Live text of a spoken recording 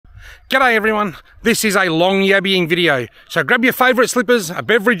G'day everyone, this is a long yabbying video, so grab your favourite slippers, a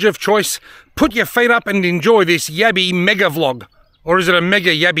beverage of choice, put your feet up and enjoy this yabby mega vlog. Or is it a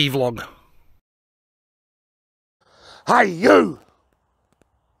mega yabby vlog? Hey you!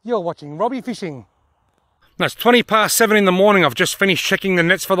 You're watching Robbie Fishing. Now it's 20 past 7 in the morning. I've just finished checking the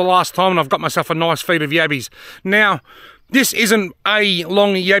nets for the last time and I've got myself a nice feed of yabbies. Now, this isn't a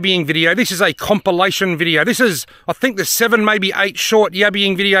long yabbying video, this is a compilation video. This is, I think there's 7, maybe 8 short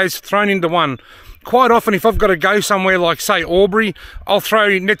yabbying videos thrown into one. Quite often if I've got to go somewhere like say Albury, I'll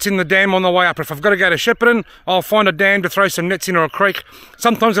throw nets in the dam on the way up. If I've got to go to Shepparton, I'll find a dam to throw some nets in or a creek.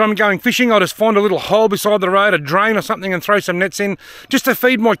 Sometimes when I'm going fishing, I'll just find a little hole beside the road, a drain or something, and throw some nets in just to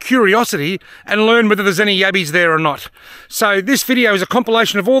feed my curiosity and learn whether there's any yabbies there or not. So this video is a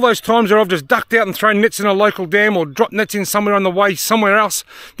compilation of all those times where I've just ducked out and thrown nets in a local dam or dropped nets in somewhere on the way somewhere else.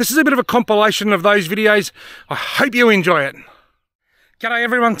 This is a bit of a compilation of those videos. I hope you enjoy it. G'day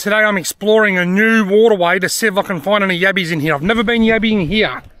everyone, today I'm exploring a new waterway to see if I can find any yabbies in here. I've never been yabbying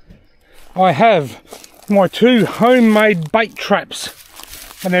here. I have my 2 homemade bait traps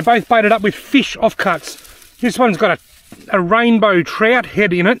and they're both baited up with fish offcuts. This one's got a rainbow trout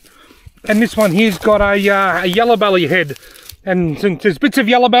head in it and this one here's got a yellow belly head, and there's bits of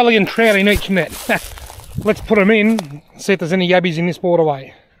yellow belly and trout in each net. Let's put them in, see if there's any yabbies in this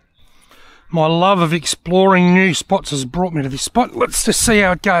waterway. My love of exploring new spots has brought me to this spot. Let's just see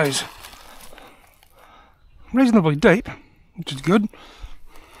how it goes. Reasonably deep, which is good.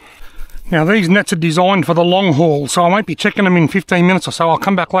 Now these nets are designed for the long haul, so I won't be checking them in 15 minutes or so. I'll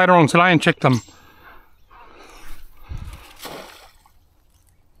come back later on today and check them.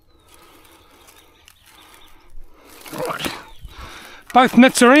 Right. Both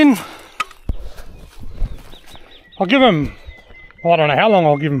nets are in. I'll give them, well, I don't know how long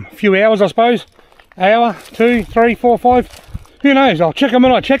I'll give them. A few hours, I suppose. Hour, 2, 3, 4, 5. Who knows? I'll check them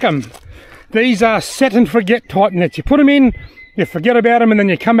when I check them. These are set and forget type nets. You put them in, you forget about them, and then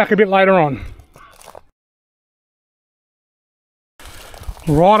you come back a bit later on.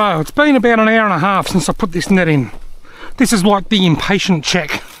 Righto, it's been about an hour and a half since I put this net in. This is like the impatient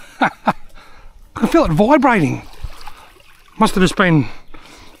check. I can feel it vibrating. Must have just been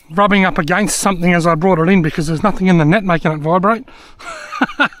rubbing up against something as I brought it in because there's nothing in the net making it vibrate.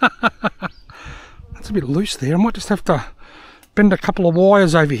 That's a bit loose there. I might just have to bend a couple of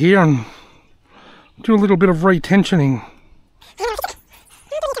wires over here and do a little bit of retensioning.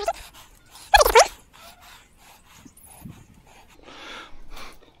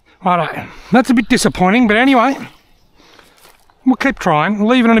 Righto, that's a bit disappointing, but anyway, we'll keep trying,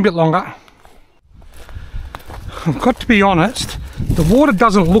 leave it in a bit longer. I've got to be honest, the water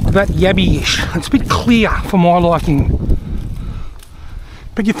doesn't look that yabby-ish. It's a bit clear for my liking.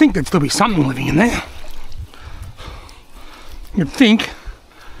 But you'd think there'd still be something living in there. You'd think,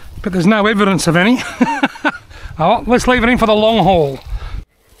 but there's no evidence of any. Oh, let's leave it in for the long haul.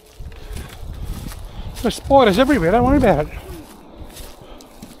 There's spiders everywhere, don't worry about it.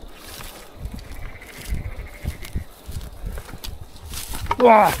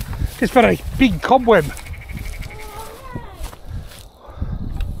 Wow, just got a big cobweb.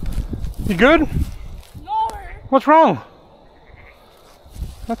 You good? No. What's wrong?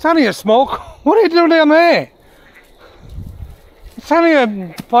 That's only a smoke. What are you doing down there? It's only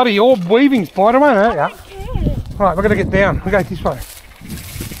a bloody orb weaving spider, won't it? Yeah. Right, we're going to get down. We go this way.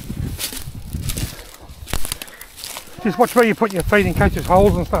 Just watch where you put your feet in case there's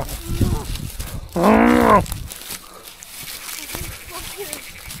holes and stuff.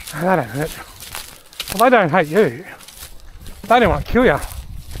 They don't hurt. Well, they don't hate you. They don't want to kill you.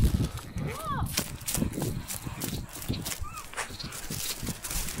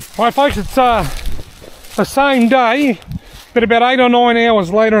 Right folks, it's the same day, but about 8 or 9 hours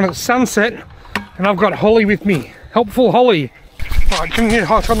later and it's sunset, and I've got Holly with me. Helpful Holly. Right, can you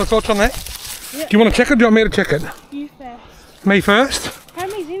turn the torch on that? Yep. Do you want to check it or do you want me to check it? You first. Me first? How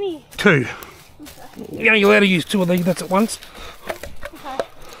many's in here? 2. Okay. You're only allowed to use 2 of these, that's at once. Okay.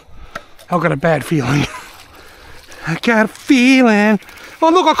 I've got a bad feeling. I got a feeling. Oh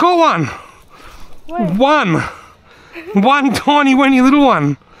look, I caught one. Where? One tiny weeny little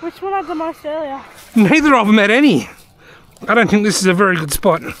one. Which one had the most earlier? Neither of them had any. I don't think this is a very good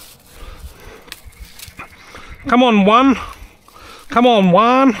spot. Come on, one. Come on,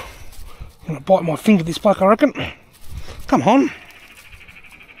 one. I'm going to bite my finger this bloke, I reckon. Come on.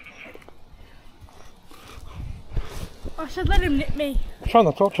 I should let him nip me. Shine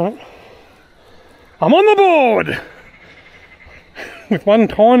the torch on it. I'm on the board! With one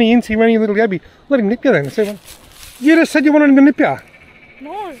tiny, incy, weeny little yabby. Let him nip you then. See one. You just said you wanted him to nip you.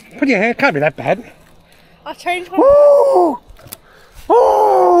 Put your hand, can't be that bad. I changed my Oh!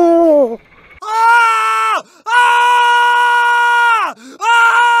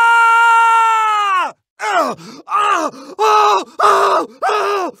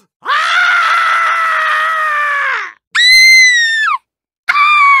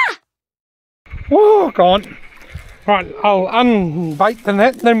 Oh, go on. Right, I'll unbait the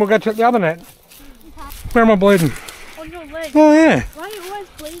net, then we'll go check the other net. Where am I bleeding? On your leg. Oh, yeah. Why are you always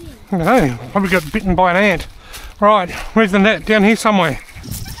bleeding? I don't know. Probably got bitten by an ant. Right, where's the net? Down here somewhere.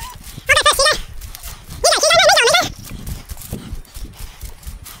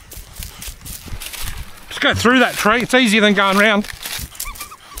 Just go through that tree. It's easier than going round.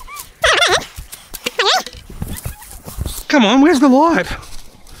 Come on, where's the light?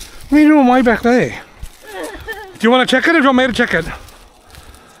 What are you doing way back there? Do you want to check it or do you want me to check it?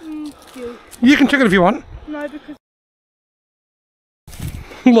 You can check it if you want. No, because...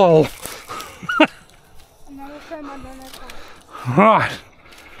 Lol. Another time I don't know. Right.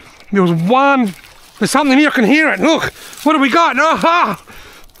 There was one. There's something here, I can hear it. Look, what have we got? Oh,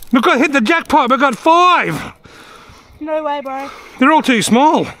 we've got to hit the jackpot. We've got 5. No way, bro. They're all too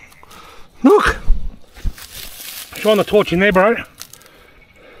small. Look. Shine the torch in there, bro.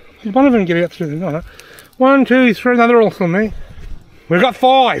 Did one of them get out through the night? 1, 2, 3. No, they're all from me. We've got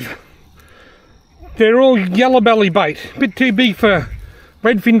 5. They're all yellow belly bait. A bit too big for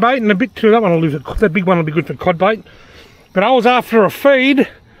redfin bait, and a bit too. That one will lose it. That big one will be good for cod bait. But I was after a feed,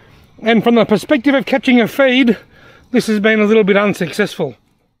 and from the perspective of catching a feed, this has been a little bit unsuccessful.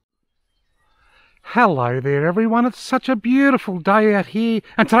 Hello there, everyone. It's such a beautiful day out here,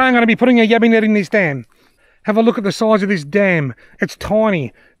 and today I'm going to be putting a yabby net in this dam. Have a look at the size of this dam. It's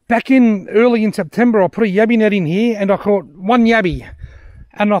tiny. Back early in September, I put a yabby net in here and I caught 1 yabby.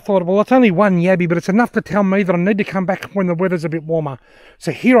 And I thought, well, it's only 1 yabby, but it's enough to tell me that I need to come back when the weather's a bit warmer.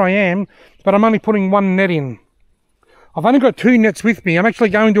 So here I am, but I'm only putting 1 net in. I've only got 2 nets with me. I'm actually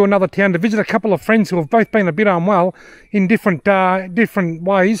going to another town to visit a couple of friends who have both been a bit unwell in different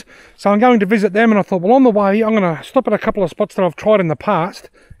ways. So I'm going to visit them, and I thought, well, on the way, I'm going to stop at a couple of spots that I've tried in the past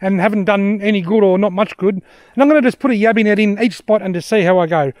and haven't done any good or not much good. And I'm going to just put a yabby net in each spot and just see how I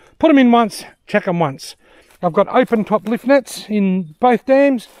go. Put them in once, check them once. I've got open top lift nets in both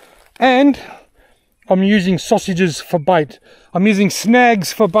dams, and I'm using sausages for bait. I'm using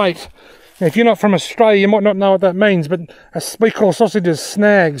snags for bait. Now, if you're not from Australia, you might not know what that means, but we call sausages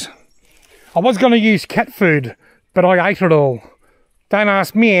snags. I was going to use cat food, but I ate it all. Don't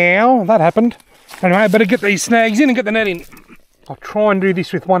ask me how that happened. Anyway, I better get these snags in and get the net in. I'll try and do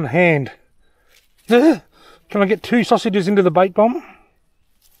this with one hand. Can I get 2 sausages into the bait bomb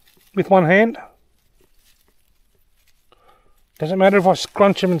with one hand? Doesn't matter if I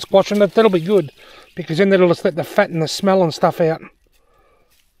scrunch them and squash them, that'll be good, because then that'll just let the fat and the smell and stuff out.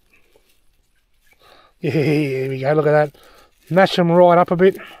 Yeah, here we go, look at that. Mash them right up a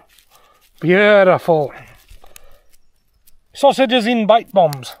bit. Beautiful. Sausages in bait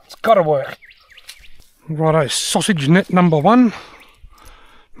bombs. It's got to work. Righto, sausage net number 1.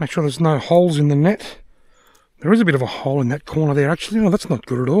 Make sure there's no holes in the net. There is a bit of a hole in that corner there, actually. Oh, that's not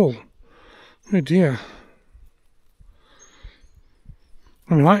good at all. Oh dear.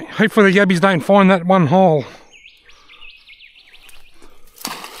 Anyway, hopefully the yabbies don't find that one hole.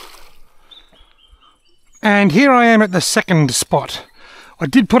 And here I am at the second spot. I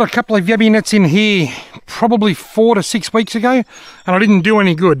did put a couple of yabby nets in here probably 4 to 6 weeks ago, and I didn't do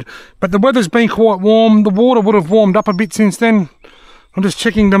any good. But the weather's been quite warm. The water would have warmed up a bit since then. I'm just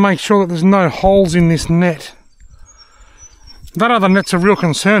checking to make sure that there's no holes in this net. That other net's a real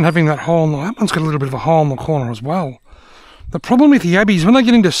concern, having that hole. That one's got a little bit of a hole in the corner as well. The problem with the yabbies, when they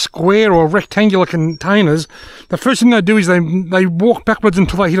get into square or rectangular containers, the first thing they do is they walk backwards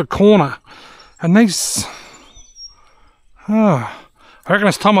until they hit a corner. And these... I reckon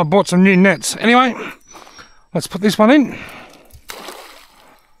it's time I bought some new nets. Anyway, let's put this one in.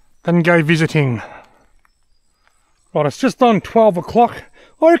 Then go visiting. Right, it's just on 12 o'clock.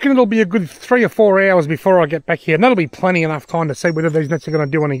 I reckon it'll be a good 3 or 4 hours before I get back here. And that'll be plenty enough time to see whether these nets are going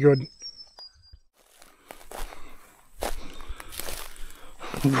to do any good.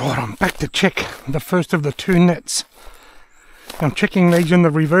 Right, I'm back to check the first of the 2 nets. I'm checking these in the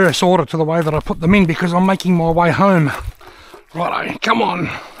reverse order to the way that I put them in, because I'm making my way home. Righto, come on.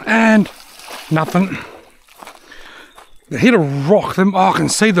 And nothing. They hit a rock. Oh, I can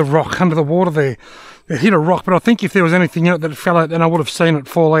see the rock under the water there. They hit a rock, but I think if there was anything in it that fell out, then I would have seen it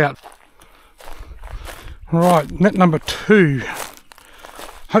fall out. Right, net number 2.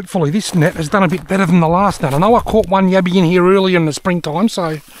 Hopefully this net has done a bit better than the last net. I know I caught 1 yabby in here early in the springtime,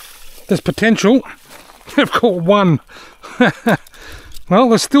 so there's potential. I've caught 1. Well,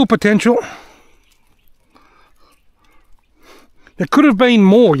 there's still potential. There could have been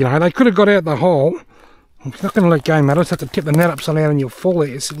more, you know. They could have got out the hole. I'm not going to let go, mate. I just have to tip the net upside down and you'll fall there,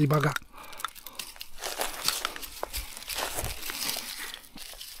 you silly bugger.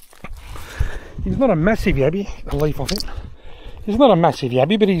 He's not a massive yabby, the leaf off it. He's not a massive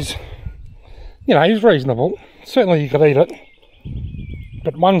yabby, but he's You know, he's reasonable. Certainly you could eat it.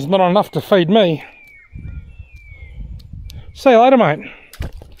 But one's not enough to feed me. See you later, mate.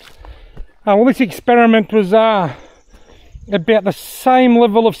 Well, this experiment was about the same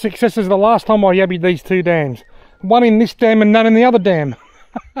level of success as the last time I yabbied these two dams. One in this dam and none in the other dam.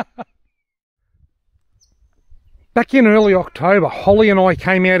 Back in early October, Holly and I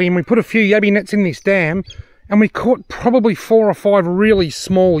came out here and we put a few yabby nets in this dam and we caught probably 4 or 5 really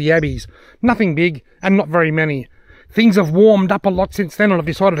small yabbies. Nothing big and not very many. Things have warmed up a lot since then and I've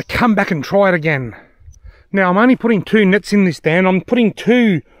decided to come back and try it again. Now I'm only putting 2 nets in this dam. I'm putting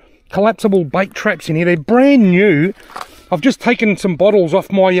 2 collapsible bait traps in here. They're brand new. I've just taken some bottles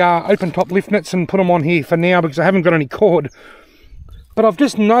off my open top lift nets and put them on here for now because I haven't got any cord. But I've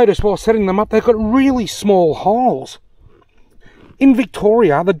just noticed while setting them up, they've got really small holes. In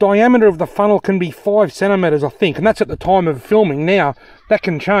Victoria, the diameter of the funnel can be 5 centimetres, I think, and that's at the time of filming. Now, that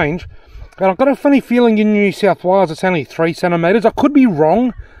can change. But I've got a funny feeling in New South Wales it's only 3 centimetres. I could be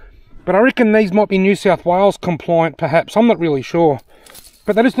wrong, but I reckon these might be New South Wales compliant, perhaps. I'm not really sure.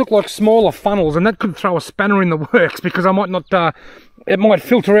 But they just look like smaller funnels, and that could throw a spanner in the works because I might not, it might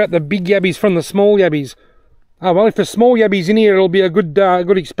filter out the big yabbies from the small yabbies. Oh well, if there's small yabbies in here, it'll be a good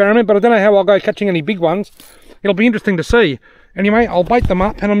experiment, but I don't know how I'll go catching any big ones. It'll be interesting to see. Anyway, I'll bait them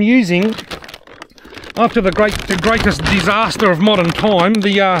up, and I'm using, after the greatest disaster of modern time,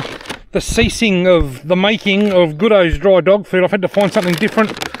 the ceasing of the making of Goodo's dry dog food, I've had to find something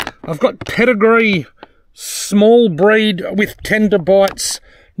different. I've got pedigree, small breed with tender bites,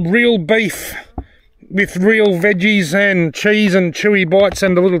 real beef with real veggies and cheese and chewy bites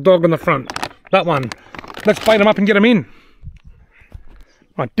and a little dog on the front. That one. Let's bait them up and get them in.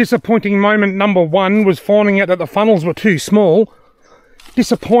 Right, disappointing moment number 1 was finding out that the funnels were too small.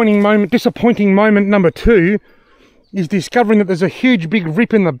 Disappointing moment number 2 is discovering that there's a huge big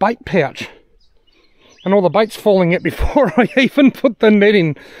rip in the bait pouch. And all the bait's falling out before I even put the net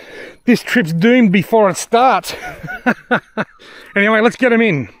in. This trip's doomed before it starts. Anyway, let's get them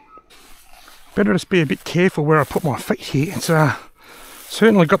in. Better just be a bit careful where I put my feet here. It's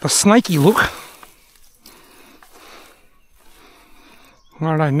certainly got the snaky look.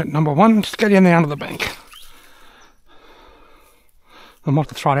 Alright, net number 1, just go down there under the bank. I might have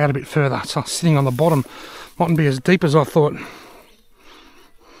to throw it out a bit further. It's sitting on the bottom. Mightn't be as deep as I thought.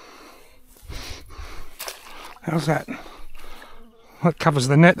 How's that? That covers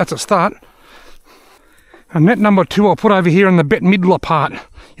the net, that's a start. And net number 2 I'll put over here in the Bette Midler part,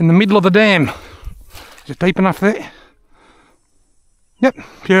 in the middle of the dam. Is it deep enough there? Yep,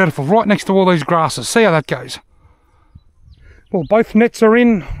 beautiful, right next to all these grasses. See how that goes. Well, both nets are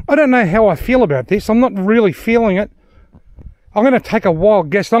in. I don't know how I feel about this. I'm not really feeling it. I'm going to take a wild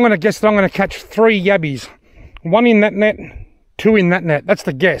guess. I'm going to guess that I'm going to catch 3 yabbies. 1 in that net, 2 in that net. That's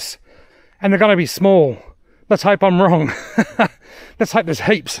the guess. And they're going to be small. Let's hope I'm wrong. Let's hope there's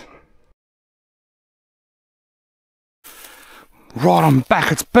heaps. Right, I'm back.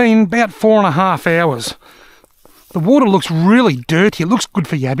 It's been about 4.5 hours. The water looks really dirty. It looks good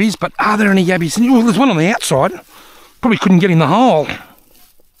for yabbies, but are there any yabbies? Oh, there's one on the outside. Probably couldn't get in the hole.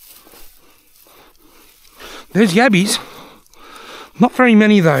 There's yabbies. Not very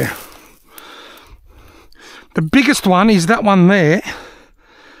many though. The biggest one is that one there,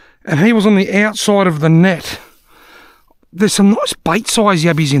 and he was on the outside of the net. There's some nice bait size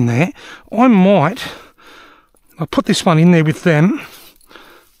yabbies in there. I'll put this one in there with them.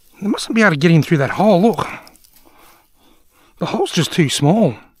 They mustn't be able to get in through that hole, look. The hole's just too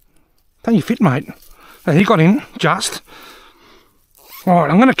small. Don't you fit, mate? Oh, he got in, just. Alright,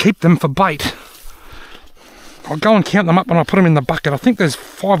 I'm going to keep them for bait. I'll go and count them up when I put them in the bucket. I think there's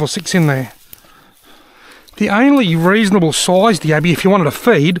 5 or 6 in there. The only reasonable sized yabby, if you wanted to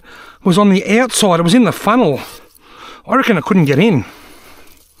feed, was on the outside. It was in the funnel. I reckon I couldn't get in.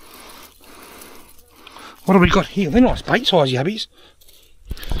 What have we got here? They're nice bait size yabbies.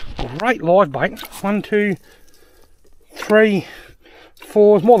 Great live bait. 1, 2, 3,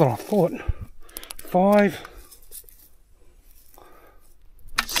 4. More than I thought. 5,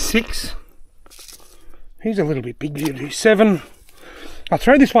 6. He's a little bit big. 7. I'll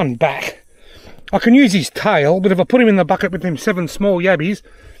throw this one back. I can use his tail, but if I put him in the bucket with them 7 small yabbies,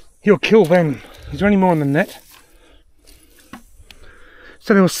 he'll kill them. Is there any more in the net?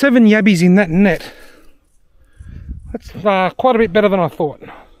 So there were 7 yabbies in that net. That's quite a bit better than I thought.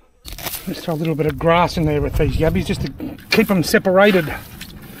 Let's throw a little bit of grass in there with these yabbies just to keep them separated.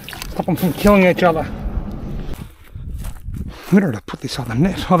 Stop them from killing each other. Where did I put this other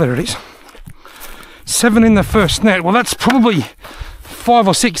net? Oh, there it is. 7 in the first net. Well, that's probably 5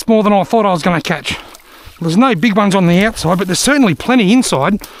 or 6 more than I thought I was going to catch. There's no big ones on the outside, but there's certainly plenty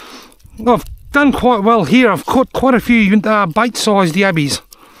inside. I've done quite well here. I've caught quite a few bait-sized yabbies.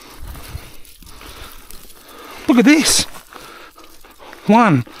 Look at this.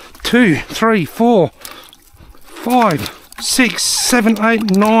 1, 2, 3, 4, 5, 6, 7,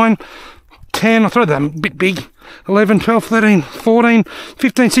 8, 9, 10. I throw that a bit big. 11, 12, 13, 14,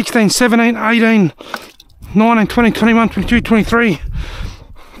 15, 16, 17, 18, 19, 20, 21, 22, 23,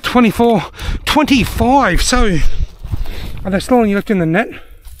 24, 25. So, are there still any left in the net?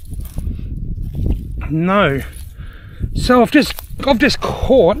 No. So I've just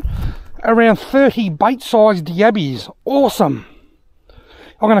caught around 30 bait-sized yabbies. Awesome.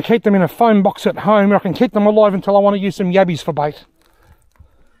 I'm going to keep them in a foam box at home. I can keep them alive until I want to use some yabbies for bait.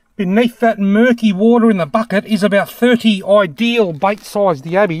 Beneath that murky water in the bucket is about 30 ideal bait-sized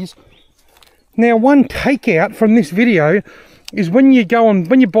yabbies. Now, one takeout from this video is when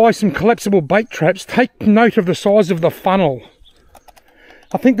you buy some collapsible bait traps, take note of the size of the funnel.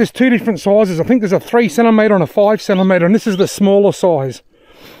 I think there's two different sizes. I think there's a 3 centimetre and a 5 centimetre, and this is the smaller size.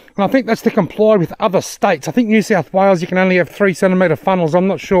 And I think that's to comply with other states. I think New South Wales, you can only have 3 centimetre funnels. I'm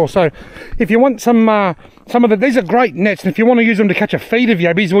not sure. So if you want some of these are great nets. And if you want to use them to catch a feed of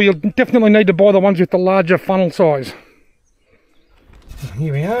yabbies, well, you'll definitely need to buy the ones with the larger funnel size.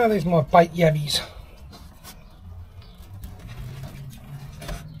 Here we are. There's my bait yabbies.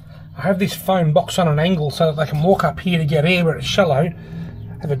 I have this foam box on an angle so that they can walk up here to get air where it's shallow.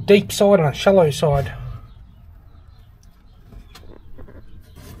 I have a deep side and a shallow side.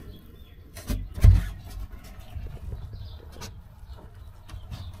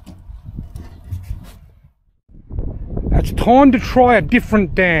 It's time to try a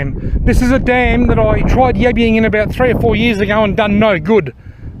different dam. This is a dam that I tried yabbying in about 3 or 4 years ago and done no good.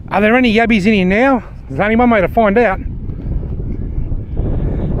 Are there any yabbies in here now? There's only one way to find out.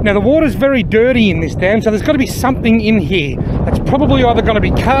 Now the water's very dirty in this dam, so there's got to be something in here. It's probably either going to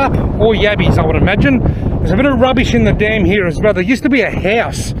be carp or yabbies, I would imagine. There's a bit of rubbish in the dam here as well. There used to be a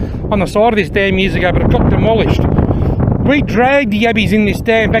house on the side of this dam years ago, but it got demolished. We dragged yabbies in this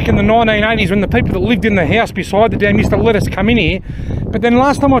dam back in the 1980s when the people that lived in the house beside the dam used to let us come in here. But then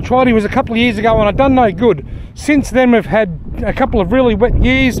last time I tried it was a couple of years ago and I'd done no good. Since then we've had a couple of really wet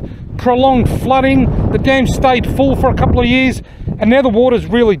years, prolonged flooding, the dam stayed full for a couple of years, and now the water's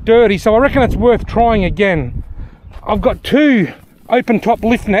really dirty, so I reckon it's worth trying again. I've got 2 open top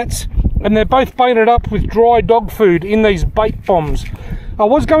lift nets and they're both baited up with dry dog food in these bait bombs. I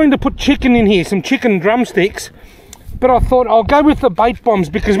was going to put chicken in here, some chicken drumsticks, but I thought I'll go with the bait bombs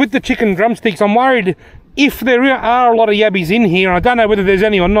because with the chicken drumsticks I'm worried if there are a lot of yabbies in here. I don't know whether there's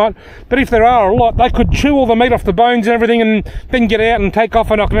any or not, but if there are a lot, they could chew all the meat off the bones and everything and then get out and take off,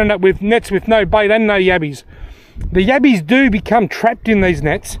 and I can end up with nets with no bait and no yabbies. The yabbies do become trapped in these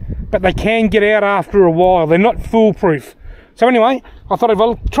nets, but they can get out after a while. They're not foolproof. So anyway, I thought if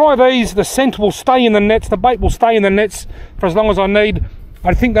I'll try these, the scent will stay in the nets, the bait will stay in the nets for as long as I need.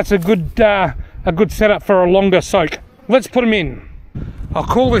 I think that's a good setup for a longer soak. Let's put them in. I'll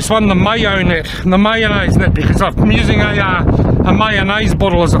call this one the mayo net, the mayonnaise net, because I'm using a mayonnaise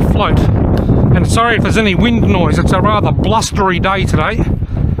bottle as a float. And sorry if there's any wind noise, it's a rather blustery day today.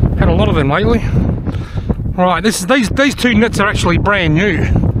 Had a lot of them lately. Right, these 2 nets are actually brand new.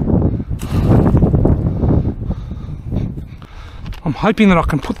 I'm hoping that I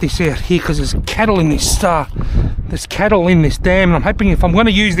can put this out here because there's cattle in this dam, and I'm hoping if I'm going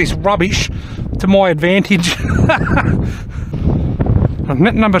to use this rubbish to my advantage.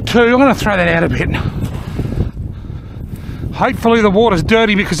 Net number 2, I'm going to throw that out a bit. Hopefully the water's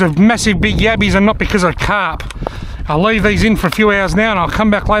dirty because of massive big yabbies and not because of carp. I'll leave these in for a few hours now and I'll come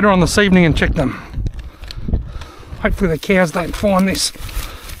back later on this evening and check them. Hopefully the cows don't find this.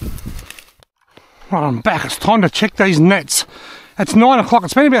 Right, I'm back. It's time to check these nets. It's 9 o'clock.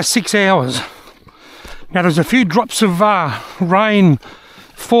 It's been about 6 hours. Now there's a few drops of rain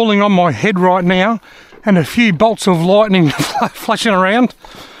falling on my head right now and a few bolts of lightning flashing around.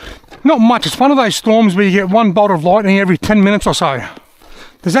 Not much. It's one of those storms where you get one bolt of lightning every 10 minutes or so.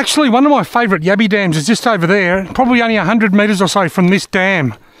 There's actually one of my favourite yabby dams is just over there, probably only 100 metres or so from this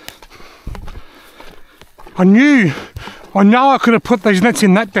dam. I know I could have put these nets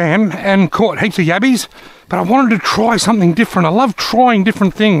in that dam and caught heaps of yabbies, but I wanted to try something different. I love trying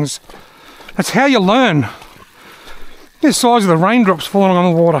different things. That's how you learn. The size of the raindrops falling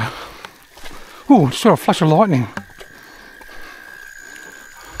on the water. Ooh, just saw a flash of lightning.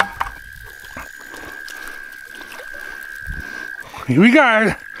 Here we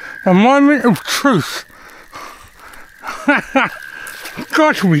go. A moment of truth.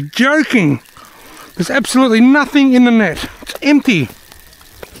 Gosh, we're joking. There's absolutely nothing in the net. It's empty.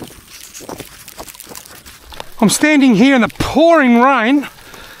 I'm standing here in the pouring rain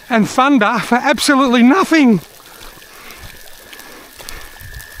and thunder for absolutely nothing.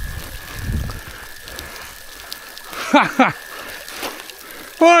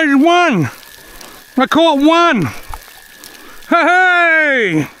 Oh, one! I caught one!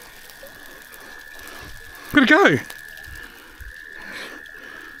 Hey! Where'd it go?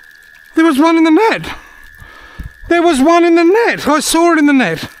 There was one in the net. There was one in the net. I saw it in the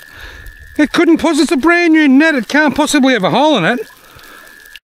net. It couldn't possibly, it's a brand new net. It can't possibly have a hole in it.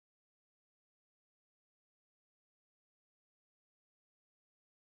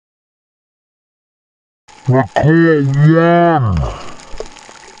 I caught one.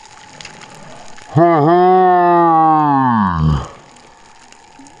 Ha ha.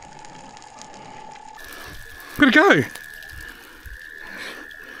 Where'd it go?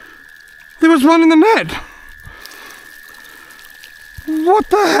 There was one in the net. What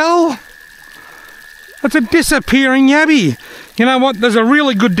the hell? It's a disappearing yabby. You know what? There's a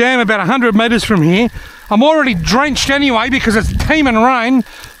really good dam about 100 metres from here. I'm already drenched anyway because it's teeming rain.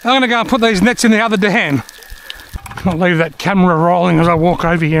 I'm going to go and put these nets in the other dam. I'll leave that camera rolling as I walk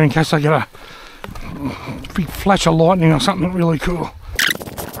over here in case I get a big flash of lightning or something really cool.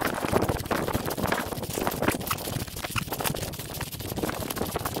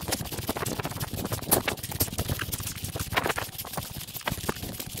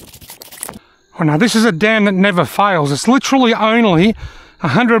 Oh, now this is a dam that never fails. It's literally only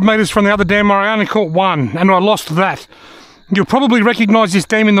 100 metres from the other dam where I only caught one, and I lost that. You'll probably recognise this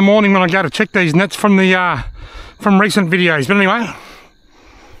dam in the morning when I go to check these nets from the from recent videos. But anyway,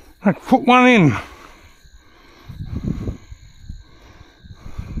 I put one in.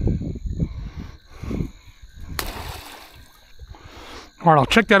 Alright, I'll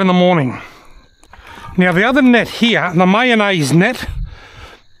check that in the morning. Now the other net here, the mayonnaise net,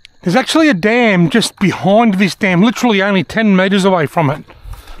 there's actually a dam just behind this dam, literally only 10 metres away from it.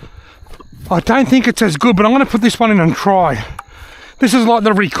 I don't think it's as good, but I'm going to put this one in and try. This is like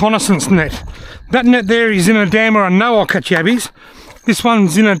the reconnaissance net. That net there is in a dam where I know I'll catch yabbies. This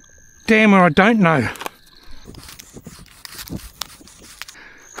one's in a dam where I don't know.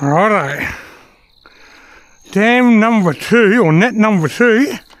 Righto. Dam number 2, or net number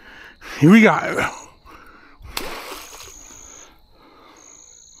 2. Here we go.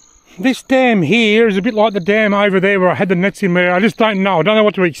 This dam here is a bit like the dam over there where I had the nets in there. I just don't know. I don't know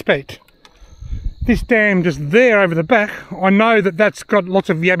what to expect. This dam just there over the back, I know that that's got lots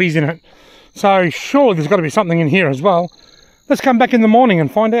of yabbies in it. So surely there's got to be something in here as well. Let's come back in the morning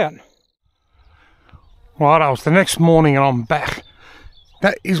and find out. Right, it's the next morning and I'm back.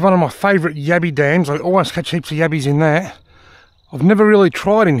 That is one of my favourite yabby dams. I always catch heaps of yabbies in there. I've never really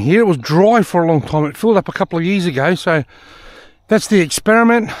tried in here. It was dry for a long time. It filled up a couple of years ago, so that's the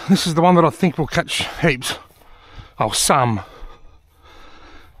experiment. This is the one that I think will catch heaps. Oh, some.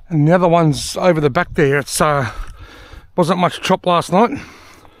 And the other one's over the back there. It's wasn't much chop last night.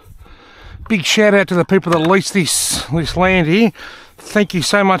 Big shout out to the people that leased this land here. Thank you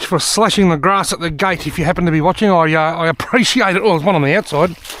so much for slashing the grass at the gate. If you happen to be watching, I appreciate it. Oh, there's one on the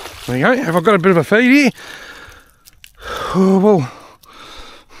outside. There you go. Have I got a bit of a feed here? Oh, well,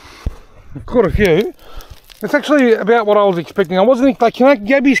 I've caught a few. It's actually about what I was expecting.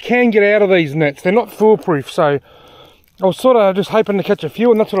 Yabbies can get out of these nets. They're not foolproof, so I was sort of just hoping to catch a few,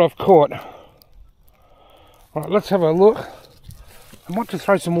 and that's what I've caught. Right, let's have a look. I might just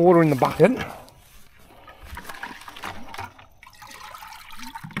throw some water in the bucket.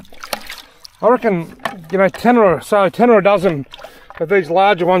 I reckon, 10 or a dozen of these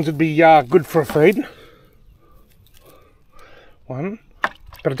larger ones would be good for a feed. One,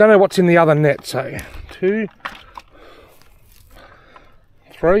 but I don't know what's in the other net, so 2,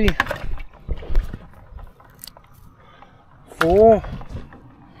 3, 4.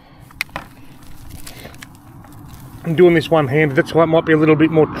 I'm doing this one-handed, that's why it might be a little bit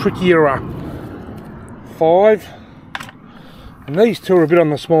more trickier. 5. And these two are a bit on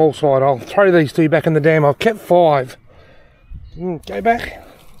the small side. I'll throw these two back in the dam. I've kept 5. Go back.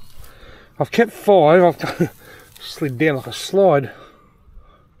 I've kept 5. I've slid down like a slide.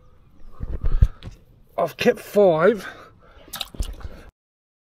 I've kept 5.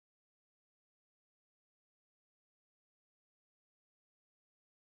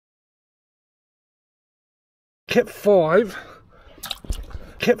 Kept 5.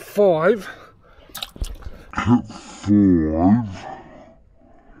 Kept 5.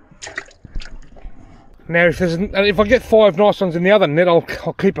 Now, if I get 5 nice ones in the other net, I'll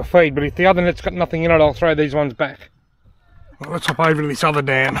keep a feed. But if the other net's got nothing in it, I'll throw these ones back. Well, let's hop over to this other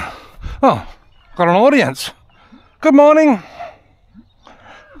dam. Oh, got an audience. Good morning.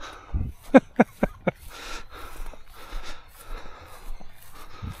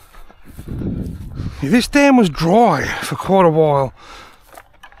 Yeah, this dam was dry for quite a while.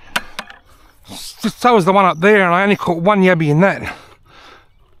 So was the one up there, and I only caught one yabby in that.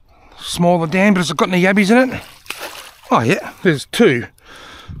 Smaller dam, but has it got any yabbies in it? Oh yeah, there's 2.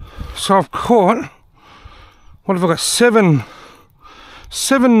 So I've caught, what have I got, 7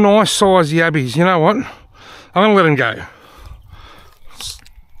 nice sized yabbies. You know what? I'm going to let them go.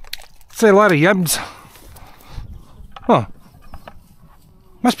 See you later, yabs. Oh,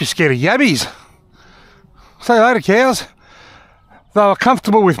 must be scared of yabbies. See you later, cows. They were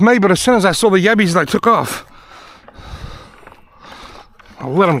comfortable with me, but as soon as I saw the yabbies, they took off.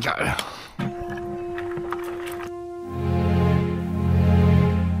 I'll let them go.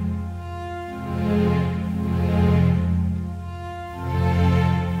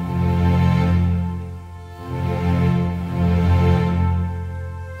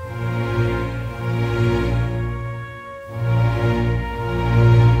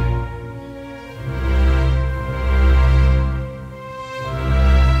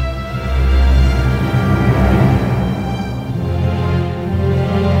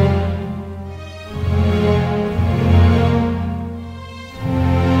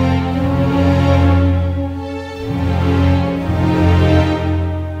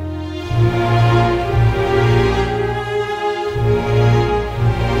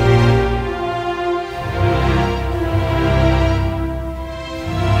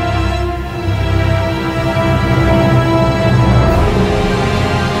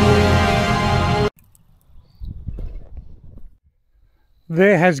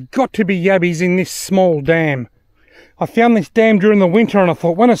 There has got to be yabbies in this small dam. I found this dam during the winter and I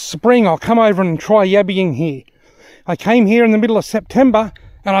thought, when it's spring, I'll come over and try yabbying here. I came here in the middle of September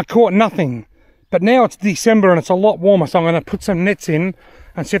and I caught nothing. But now it's December and it's a lot warmer, so I'm going to put some nets in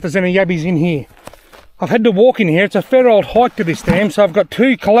and see if there's any yabbies in here. I've had to walk in here. It's a fair old hike to this dam, so I've got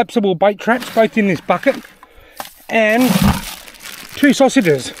 2 collapsible bait traps, both in this bucket, and 2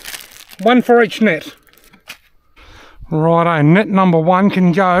 sausages, 1 for each net. Righto, net number 1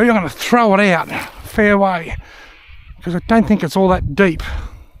 can go. I'm going to throw it out fair way because I don't think it's all that deep.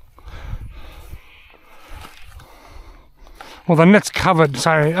 Well, the net's covered,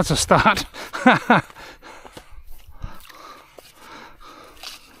 so that's a start. Right,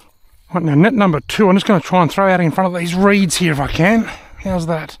 now net number 2, I'm just going to try and throw out in front of these reeds here if I can. How's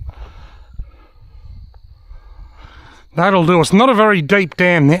that? That'll do. It's not a very deep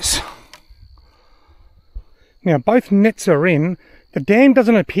dam, this. Now, both nets are in. The dam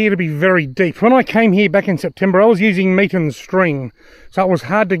doesn't appear to be very deep. When I came here back in September, I was using meat and string, so it was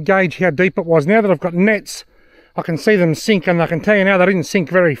hard to gauge how deep it was. Now that I've got nets, I can see them sink, and I can tell you now they didn't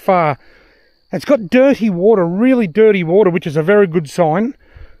sink very far. It's got dirty water, really dirty water, which is a very good sign,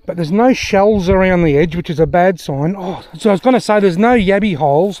 but there's no shells around the edge, which is a bad sign. Oh, so I was going to say there's no yabby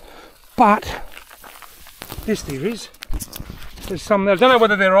holes, but yes, there is. There's some there. I don't know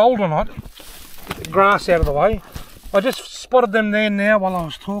whether they're old or not. Get the grass out of the way. I just spotted them there now while I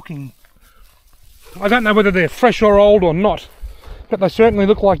was talking. I don't know whether they're fresh or old or not, but they certainly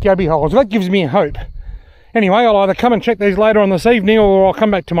look like yabby holes. That gives me hope. Anyway, I'll either come and check these later on this evening or I'll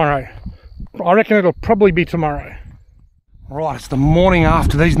come back tomorrow. I reckon it'll probably be tomorrow. Right, it's the morning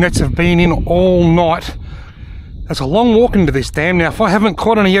after. These nets have been in all night. That's a long walk into this dam. Now, if I haven't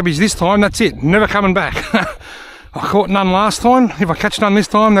caught any yabbies this time, that's it. Never coming back. I caught none last time. If I catch none this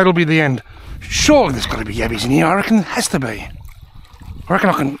time, that'll be the end. Surely there's got to be yabbies in here. I reckon there has to be. I reckon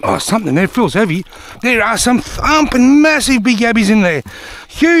I can... Oh, something there. It feels heavy. There are some thumping massive big yabbies in there.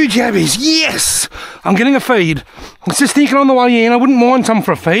 Huge yabbies. Yes! I'm getting a feed. I was just thinking on the way in, I wouldn't mind some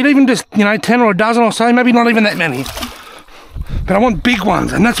for a feed. Even just, 10 or a dozen or so. Maybe not even that many. But I want big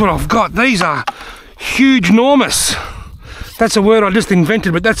ones, and that's what I've got. These are huge, enormous. That's a word I just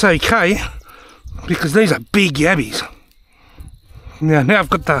invented, but that's okay. Because these are big yabbies. Now I've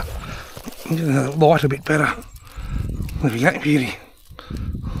got the light a bit better. There we go, beauty.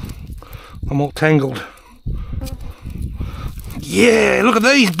 I'm all tangled. Yeah, look at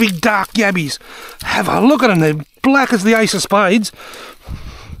these big dark yabbies. Have a look at them, they're black as the ace of spades.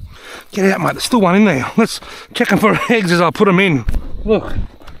 Get out, mate, there's still one in there. Let's check them for eggs as I put them in. Look.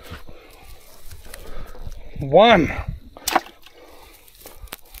 1,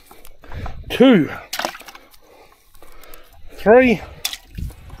 2, 3,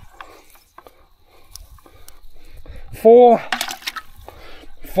 4,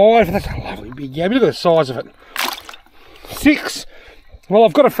 5, that's a lovely big yabby, look at the size of it. 6, well,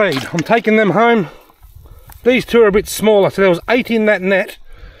 I've got a feed. I'm taking them home. These 2 are a bit smaller, so there was 8 in that net,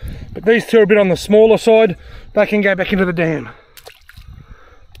 but these 2 are a bit on the smaller side. They can go back into the dam.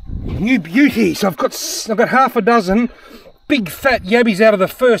 New beauties. I've got half a dozen big fat yabbies out of the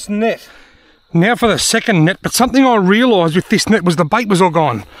first net. Now for the second net, but something I realised with this net was the bait was all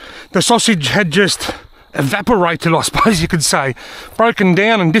gone. The sausage had just evaporated, I suppose you could say, broken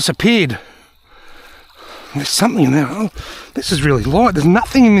down and disappeared. There's something in there. Oh, this is really light. There's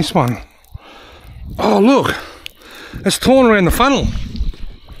nothing in this one. Oh, look. It's torn around the funnel.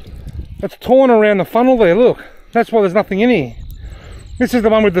 It's torn around the funnel there, look. That's why there's nothing in here. This is the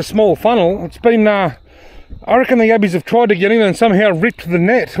one with the small funnel. It's been, I reckon the yabbies have tried to get in and somehow ripped the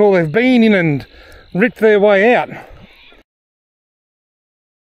net, or they've been in and ripped their way out.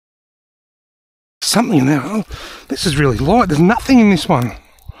 Something in there. Oh, this is really light. There's nothing in this one.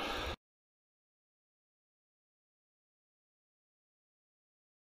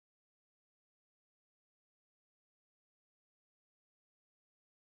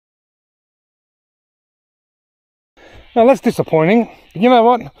 Now that's disappointing. But you know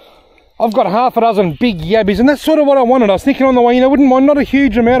what? I've got half a dozen big yabbies, and that's sort of what I wanted. I was thinking on the way, I wouldn't mind, not a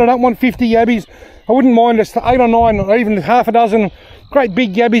huge amount. I don't want 50 yabbies. I wouldn't mind just 8 or 9 or even half a dozen great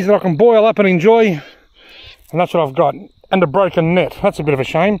big yabbies that I can boil up and enjoy. And that's what I've got. And a broken net. That's a bit of a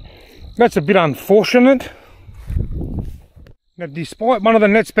shame. That's a bit unfortunate. Now, despite one of the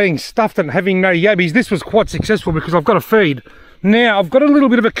nets being stuffed and having no yabbies, this was quite successful because I've got a feed. Now, I've got a little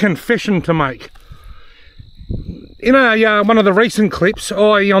bit of a confession to make. In one of the recent clips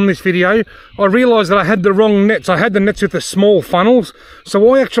on this video, I realised that I had the wrong nets. I had the nets with the small funnels,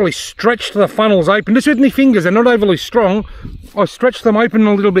 so I actually stretched the funnels open, just with my fingers. They're not overly strong. I stretched them open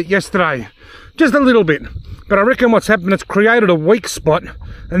a little bit yesterday, just a little bit. But I reckon what's happened, it's created a weak spot,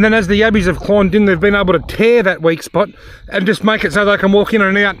 and then as the yabbies have climbed in, they've been able to tear that weak spot and just make it so they can walk in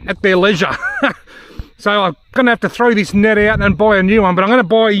and out at their leisure. So I'm going to have to throw this net out and buy a new one, but I'm going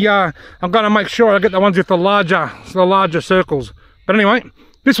to make sure I get the ones with the larger circles. But anyway,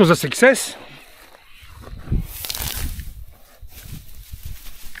 this was a success.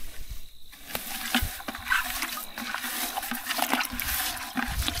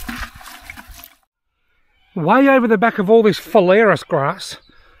 Way over the back of all this phalaris grass,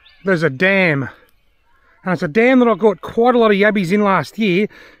 there's a dam. And it's a dam that I got quite a lot of yabbies in last year.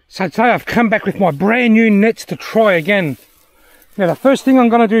 So today I've come back with my brand new nets to try again. Now the first thing I'm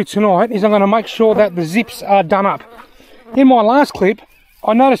going to do tonight is I'm going to make sure that the zips are done up. In my last clip,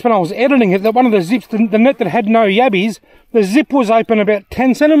 I noticed when I was editing it that one of the zips, the net that had no yabbies, the zip was open about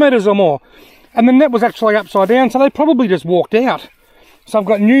 10 centimetres or more. And the net was actually upside down, so they probably just walked out. So I've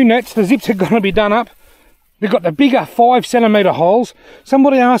got new nets, the zips are going to be done up. They've got the bigger 5 centimetre holes.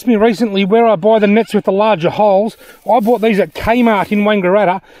 Somebody asked me recently where I buy the nets with the larger holes. I bought these at Kmart in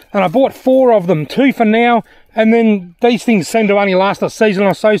Wangaratta, and I bought 4 of them, 2 for now, and then these things seem to only last a season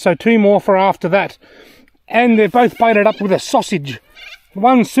or so, so 2 more for after that. And they're both baited up with a sausage.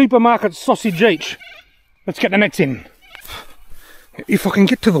 1 supermarket sausage each. Let's get the nets in. If I can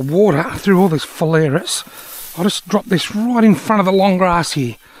get to the water through all this phalaris, I'll just drop this right in front of the long grass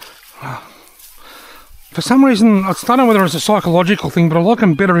here. For some reason, I don't know whether it's a psychological thing, but I like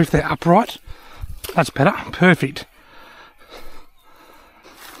them better if they're upright. That's better. Perfect.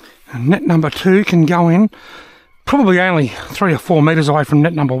 And net number 2 can go in probably only 3 or 4 metres away from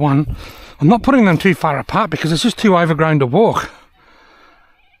net number 1. I'm not putting them too far apart because it's just too overgrown to walk.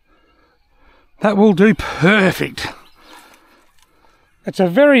 That will do perfect. It's a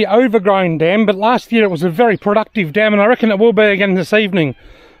very overgrown dam, but last year it was a very productive dam, and I reckon it will be again this evening.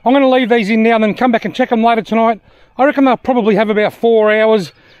 I'm going to leave these in now and then come back and check them later tonight. I reckon they'll probably have about 4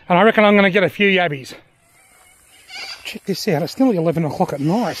 hours, and I reckon I'm going to get a few yabbies. Check this out, it's nearly 11 o'clock at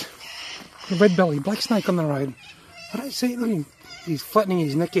night. The red-bellied black snake on the road. I don't see it. Look at him. He's flattening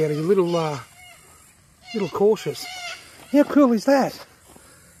his neck out. He's a little cautious. How cool is that?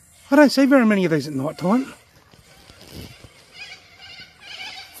 I don't see very many of these at night time.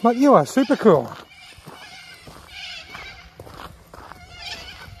 Mate, you are super cool.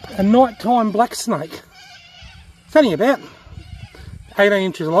 A nighttime black snake. It's only about 18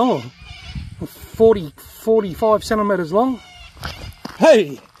 inches long, or 45 centimetres long.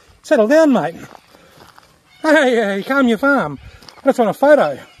 Hey, settle down, mate. Hey, calm your farm. That's on a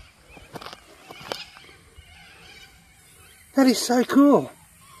photo. That is so cool.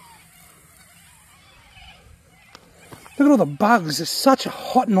 Look at all the bugs. It's such a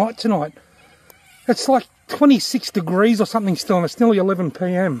hot night tonight. It's like 26 degrees or something still, and it's nearly 11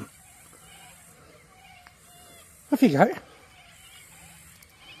 PM. Off you go.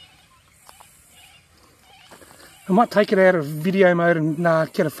 I might take it out of video mode and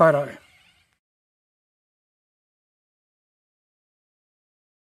get a photo.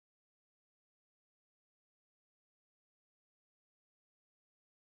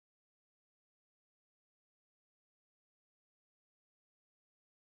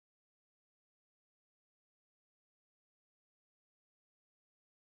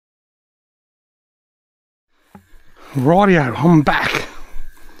 Rightio, I'm back.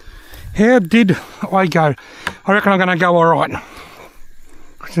 How did I go? I reckon I'm going to go alright.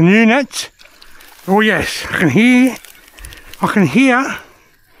 It's a new net. Oh yes, I can hear. What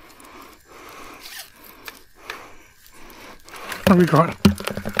have we got?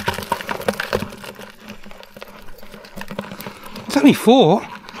 It's only 4.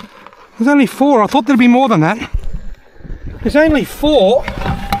 There's only 4. I thought there'd be more than that. There's only 4.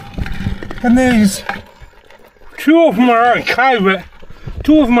 And there's 2 of them are okay, but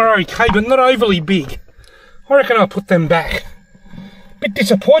not overly big. I reckon I'll put them back. Bit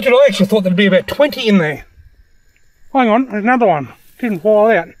disappointed. I actually thought there'd be about 20 in there. Hang on, there's another one. Didn't fall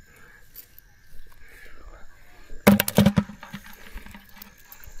out.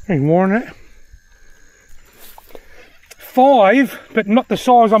 Any more in it? 5, but not the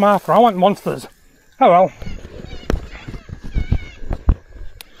size I'm after. I want monsters. Oh well.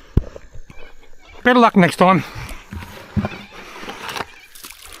 Better luck next time.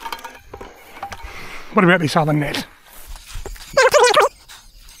 What about this other net?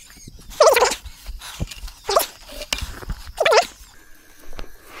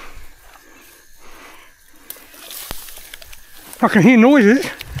 I can hear noises.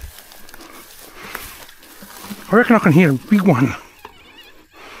 I reckon I can hear a big one.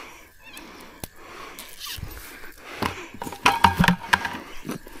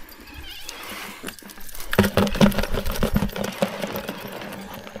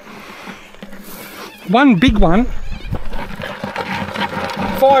 One big one,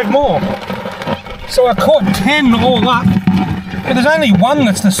 5 more. So I caught 10 all up, but there's only one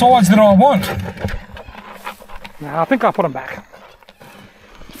that's the size that I want. No, I think I'll put them back.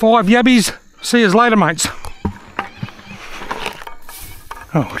 5 yabbies. See you later, mates.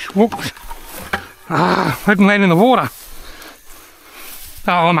 Oh, whoops. They didn't land in the water.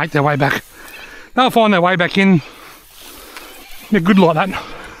 Oh, I'll make their way back. They'll find their way back in. They're good like that.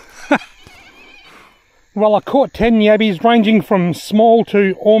 Well, I caught 10 yabbies, ranging from small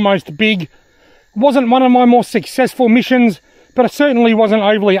to almost big. It wasn't one of my more successful missions, but it certainly wasn't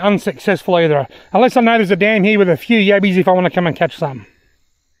overly unsuccessful either. Unless I know there's a dam here with a few yabbies if I want to come and catch some.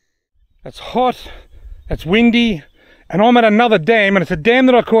 It's hot, it's windy, and I'm at another dam, and it's a dam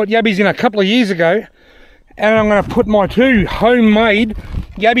that I caught yabbies in a couple of years ago. And I'm going to put my 2 homemade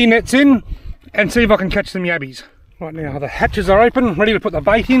yabby nets in and see if I can catch some yabbies. Right now, the hatches are open, ready to put the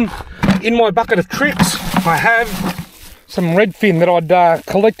bait in. In my bucket of tricks, I have some redfin that I'd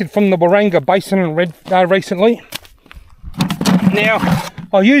collected from the Waranga Basin recently. Now,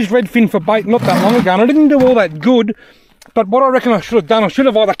 I used redfin for bait not that long ago, and I didn't do all that good. But what I reckon I should have done, I should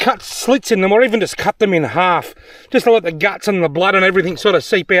have either cut slits in them or even just cut them in half, just to let the guts and the blood and everything sort of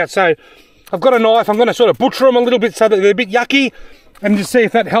seep out. So I've got a knife, I'm going to sort of butcher them a little bit so that they're a bit yucky, and just see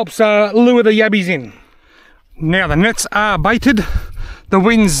if that helps lure the yabbies in. Now the nets are baited, the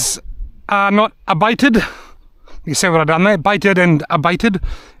winds are not abated. You see what I've done there? Baited and abated.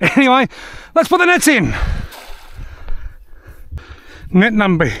 Anyway, let's put the nets in. Net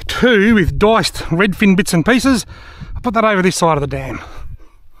number 2 with diced redfin bits and pieces. I'll put that over this side of the dam.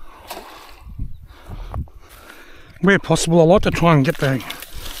 Where possible, I like to try and get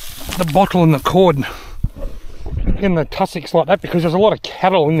the bottle and the cord in the tussocks like that, because there's a lot of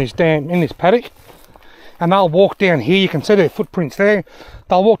cattle in this dam, in this paddock. And they'll walk down here, you can see their footprints there.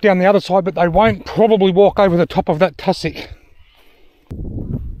 They'll walk down the other side, but they won't probably walk over the top of that tussock.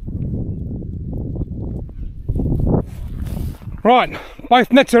 Right,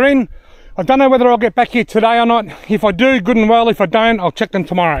 both nets are in. I don't know whether I'll get back here today or not. If I do, good and well. If I don't, I'll check them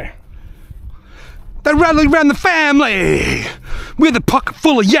tomorrow. They rally round the family with a pocket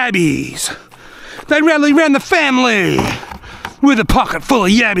full of yabbies. They rally round the family with a pocket full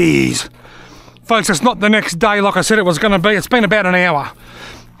of yabbies. Folks, it's not the next day like I said it was going to be. It's been about an hour.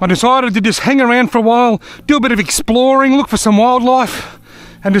 I decided to just hang around for a while, do a bit of exploring, look for some wildlife,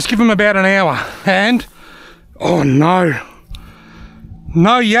 and just give them about an hour. And, oh no.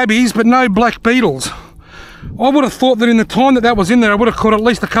 No yabbies, but no black beetles. I would have thought that in the time that was in there, I would have caught at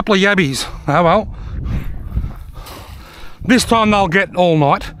least a couple of yabbies. Oh well. This time they'll get all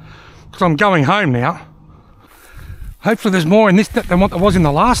night, because I'm going home now. Hopefully there's more in this net than what there was in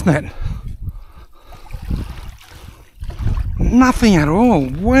the last net. Nothing at all,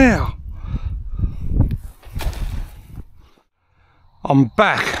 wow. I'm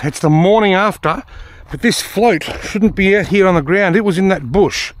back. It's the morning after, but this float shouldn't be out here on the ground. It was in that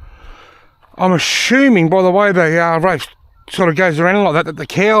bush. I'm assuming by the way the rope sort of goes around like that the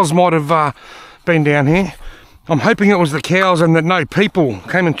cows might have been down here. I'm hoping it was the cows and that no people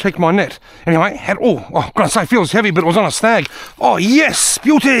came and checked my net. Anyway, I'm gonna say it feels heavy, but it was on a stag. Oh yes,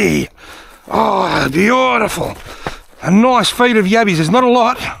 beauty! Oh, beautiful! A nice feed of yabbies. There's not a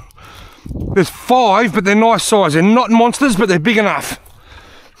lot. There's 5, but they're nice size. They're not monsters, but they're big enough.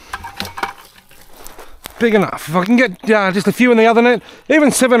 Big enough. If I can get just a few in the other net,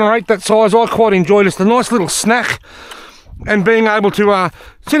 even 7 or 8 that size, I quite enjoy. Just a nice little snack, and being able to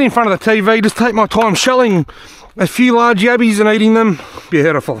sit in front of the TV, just take my time shelling a few large yabbies and eating them.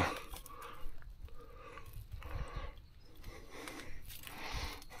 Beautiful.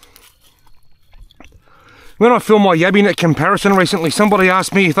 When I filmed my yabby net comparison recently, somebody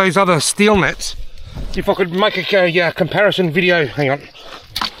asked me if those other steel nets, if I could make a comparison video. Hang on.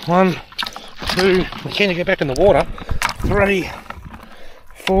 1, 2, can you get back in the water? 3,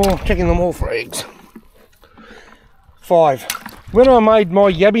 4, checking them all for eggs. 5. When I made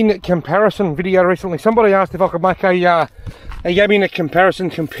my yabby net comparison video recently, somebody asked if I could make a yabby net comparison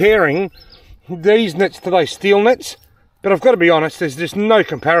comparing these nets to those steel nets. But I've got to be honest, there's just no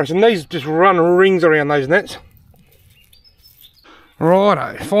comparison. These just run rings around those nets.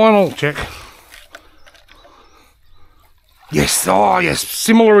 Righto, final check. Yes, oh yes,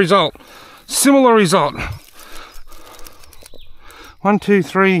 similar result. Similar result. 1, 2,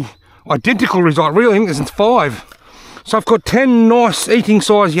 3, identical result. Really, I think there's 5. So I've got 10 nice eating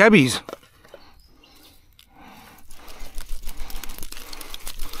size yabbies.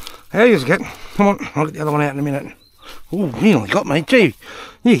 How you get? Come on, I'll get the other one out in a minute. Oh, you nearly got me. Gee,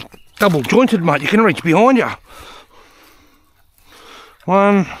 you double jointed, mate. You can reach behind you.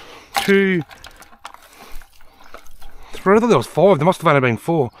 1, 2, 3. I thought there was 5. There must have only been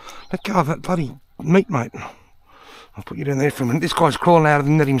 4. Let go of that bloody meat, mate. I'll put you down there for a minute. This guy's crawling out of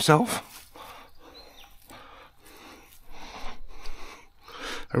the net himself.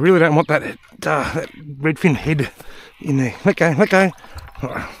 I really don't want that redfin head in there. Let go, let go.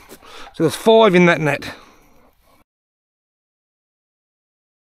 Right. So there's 5 in that net.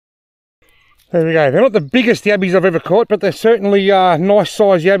 There we go. They're not the biggest yabbies I've ever caught, but they're certainly nice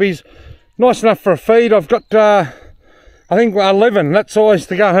size yabbies. Nice enough for a feed. I've got, I think 11 that size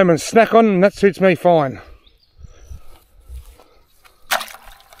to go home and snack on, and that suits me fine.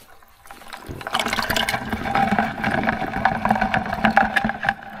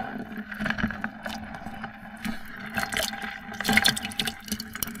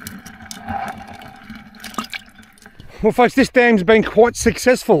 Well folks, this dam's been quite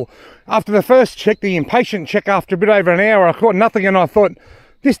successful. After the first check, the impatient check, after a bit over an hour, I caught nothing, and I thought,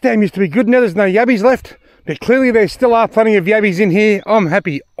 this dam used to be good, now there's no yabbies left, but clearly there still are plenty of yabbies in here. I'm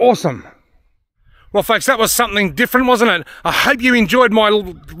happy. Awesome. Well folks, that was something different, wasn't it? I hope you enjoyed my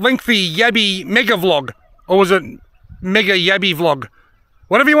lengthy yabby mega vlog, or was it mega yabby vlog?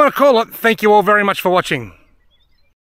 Whatever you want to call it. Thank you all very much for watching.